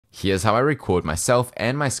Here's how I record myself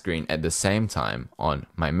and my screen at the same time on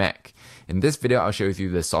my Mac. In this video, I'll share with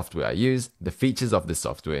you the software I use, the features of the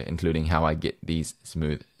software, including how I get these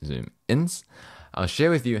smooth zoom ins. I'll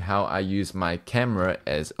share with you how I use my camera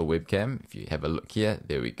as a webcam. If you have a look here,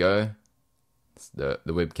 there we go. It's the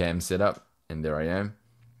webcam setup, and there I am.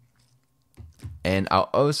 And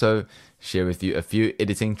I'll also share with you a few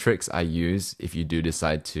editing tricks I use if you do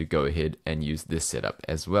decide to go ahead and use this setup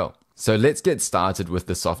as well. So let's get started with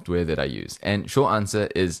the software that I use. And short answer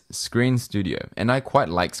is Screen Studio. And I quite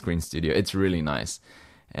like Screen Studio. It's really nice.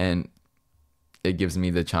 And it gives me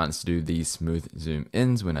the chance to do these smooth zoom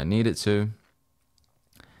ins when I need it to.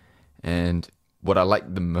 And what I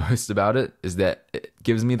like the most about it is that it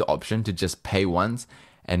gives me the option to just pay once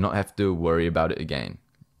and not have to worry about it again.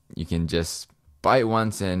 You can just buy it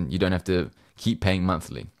once and you don't have to keep paying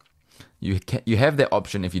monthly. You have that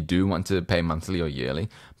option if you do want to pay monthly or yearly,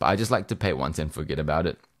 but I just like to pay once and forget about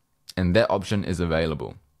it. And that option is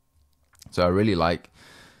available. So I really like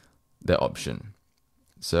that option.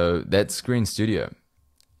 So that's Screen Studio.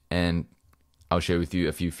 And I'll share with you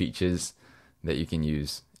a few features that you can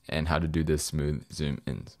use and how to do the smooth zoom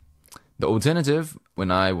ins. The alternative,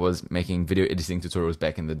 when I was making video editing tutorials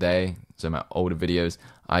back in the day, so my older videos,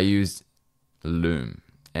 I used Loom.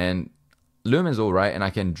 And Loom is alright, and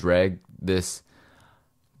I can drag this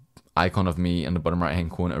icon of me in the bottom right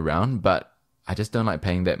hand corner around, but I just don't like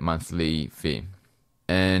paying that monthly fee.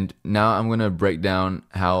 And now I'm going to break down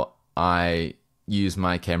how I use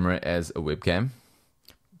my camera as a webcam,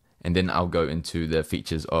 and then I'll go into the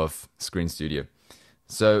features of Screen Studio.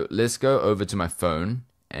 So let's go over to my phone,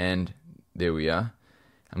 and there we are.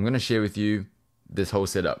 I'm going to share with you this whole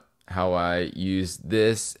setup, how I use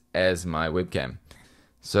this as my webcam.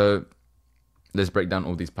 So let's break down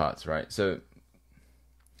all these parts, right? So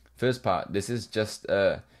first part, this is just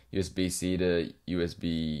a USB-C to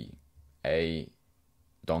USB-A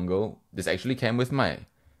dongle. This actually came with my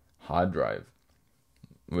hard drive,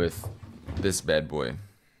 with this bad boy.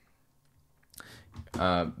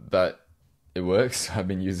 But it works, I've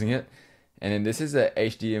been using it. And then this is a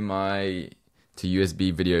HDMI to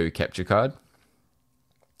USB video capture card.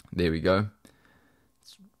 There we go.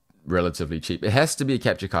 It's relatively cheap. It has to be a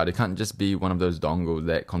capture card. It can't just be one of those dongles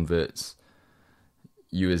that converts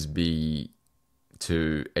USB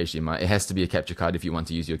to HDMI. It has to be a capture card if you want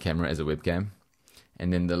to use your camera as a webcam.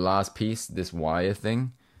 And then the last piece, this wire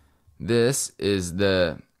thing, this is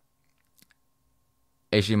the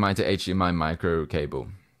HDMI to HDMI micro cable.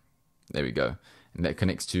 There we go. And that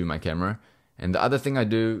connects to my camera. And the other thing I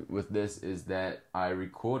do with this is that I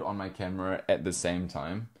record on my camera at the same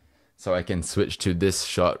time. So I can switch to this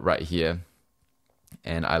shot right here.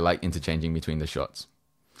 And I like interchanging between the shots.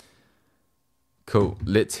 Cool.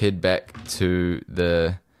 Let's head back to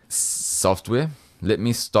the software. Let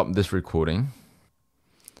me stop this recording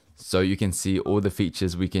so you can see all the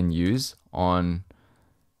features we can use on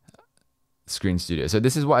Screen Studio. So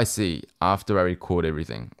this is what I see after I record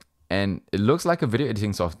everything. And it looks like a video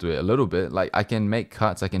editing software a little bit. Like I can make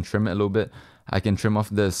cuts, I can trim it a little bit. I can trim off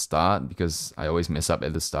the start because I always mess up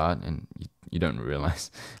at the start, and you don't realize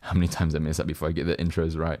how many times I mess up before I get the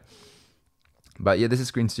intros right. But yeah, this is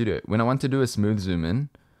Screen Studio. When I want to do a smooth zoom in,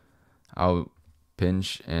 I'll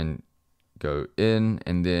pinch and go in,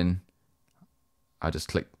 and then I just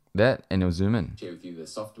click that and it'll zoom in. Share with you the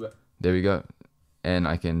software. There we go. And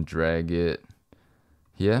I can drag it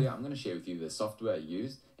here. Yeah, I'm going to share with you the software I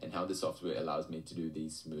use and how the software allows me to do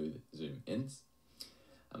these smooth zoom ins.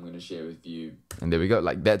 I'm going to share with you, and there we go.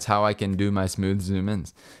 Like that's how I can do my smooth zoom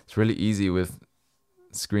ins. It's really easy with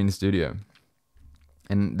Screen Studio.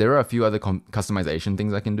 And there are a few other customization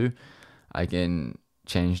things I can do. I can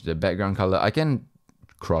change the background color. I can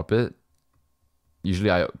crop it. Usually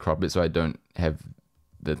I crop it so I don't have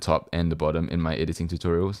the top and the bottom in my editing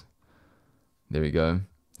tutorials. There we go.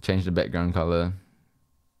 Change the background color.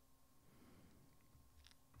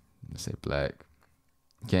 Let's say black.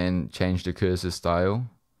 Can change the cursor style,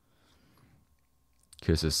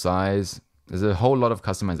 cursor size. There's a whole lot of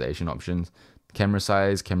customization options. Camera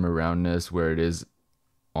size, camera roundness, where it is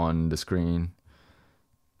on the screen.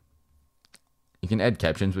 You can add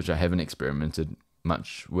captions, which I haven't experimented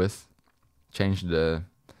much with. Change the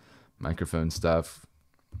microphone stuff.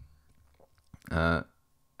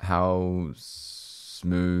 How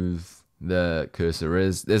smooth the cursor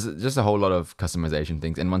is. There's just a whole lot of customization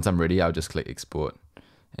things, and once I'm ready, I'll just click export.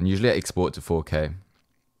 And usually I export to 4K.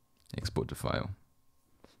 Export to file.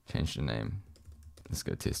 Change the name. Let's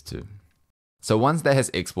go test 2. So once that has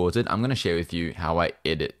exported, I'm going to share with you how I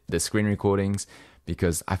edit the screen recordings,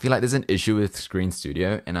 because I feel like there's an issue with Screen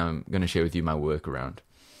Studio, and I'm going to share with you my workaround.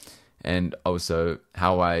 and also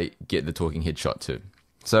how I get the talking head shot too.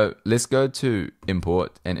 So let's go to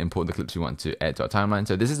import and import the clips we want to add to our timeline.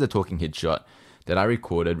 So this is the talking head shot that I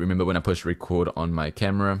recorded. Remember when I pushed record on my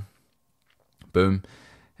camera? Boom.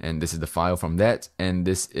 And this is the file from that. And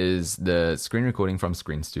this is the screen recording from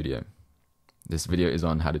Screen Studio. This video is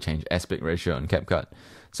on how to change aspect ratio on CapCut.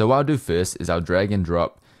 So what I'll do first is I'll drag and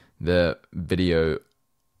drop the video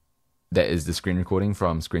that is the screen recording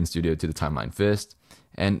from Screen Studio to the timeline first.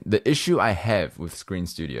 And the issue I have with Screen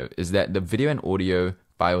Studio is that the video and audio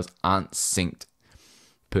files aren't synced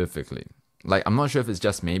perfectly. Like, I'm not sure if it's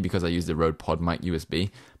just me because I use the Rode PodMic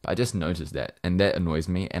USB, but I just noticed that, and that annoys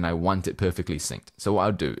me, and I want it perfectly synced. So what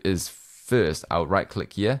I'll do is first I'll right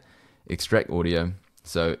click here, extract audio,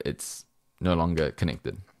 so it's no longer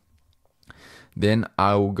connected. Then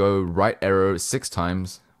I'll go right arrow 6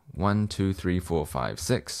 times, 1, 2, 3, 4, 5,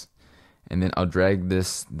 6, and then I'll drag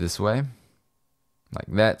this way,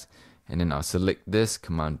 like that, and then I'll select this,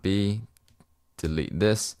 Command B, delete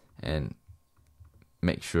this, and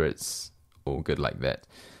make sure it's all good like that.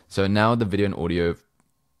 So now the video and audio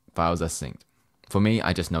files are synced. For me,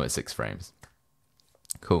 I just know it's 6 frames.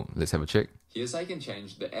 Cool, let's have a check. Yes, I can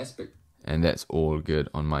change the aspect. And that's all good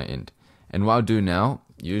on my end. And what I'll do now,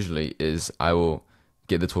 usually, is I will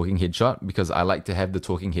get the talking head shot, because I like to have the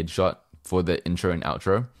talking head shot for the intro and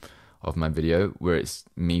outro of my video, where it's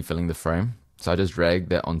me filling the frame. So I just drag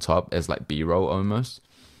that on top as like B-roll almost.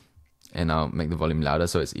 And I'll make the volume louder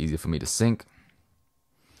so it's easier for me to sync.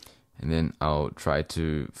 And then I'll try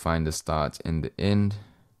to find the start and the end.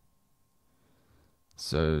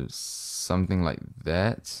 So something like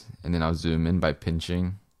that. And then I'll zoom in by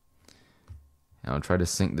pinching. And I'll try to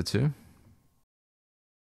sync the two.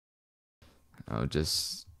 I'll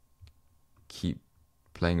just keep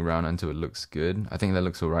playing around until it looks good. I think that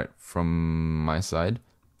looks alright from my side.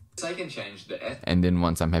 So I can change the and then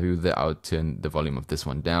once I'm happy with it, I'll turn the volume of this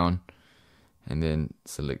one down. And then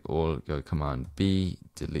select all, go Command B,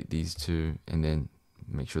 delete these two, and then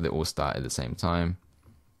make sure they all start at the same time.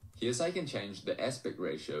 Yes, I can change the aspect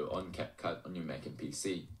ratio on CapCut on your Mac and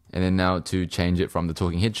PC. And then now to change it from the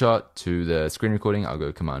talking headshot to the screen recording, I'll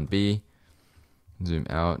go Command B, zoom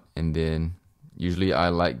out, and then usually I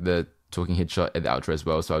like the talking headshot at the outro as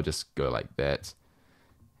well, so I'll just go like that,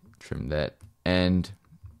 trim that, and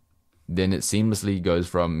then it seamlessly goes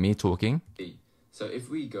from me talking. So if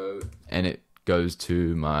we go, and it goes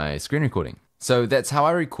to my screen recording. So that's how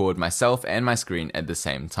I record myself and my screen at the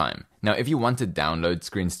same time. Now, if you want to download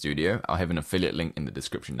Screen Studio, I'll have an affiliate link in the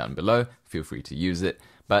description down below. Feel free to use it.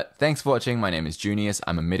 But thanks for watching. My name is Junius.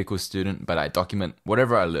 I'm a medical student, but I document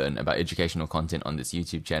whatever I learn about educational content on this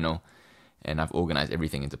YouTube channel. And I've organized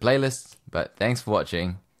everything into playlists. But thanks for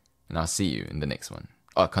watching, and I'll see you in the next one.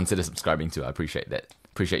 Oh, consider subscribing too. I appreciate that.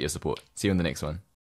 Appreciate your support. See you in the next one.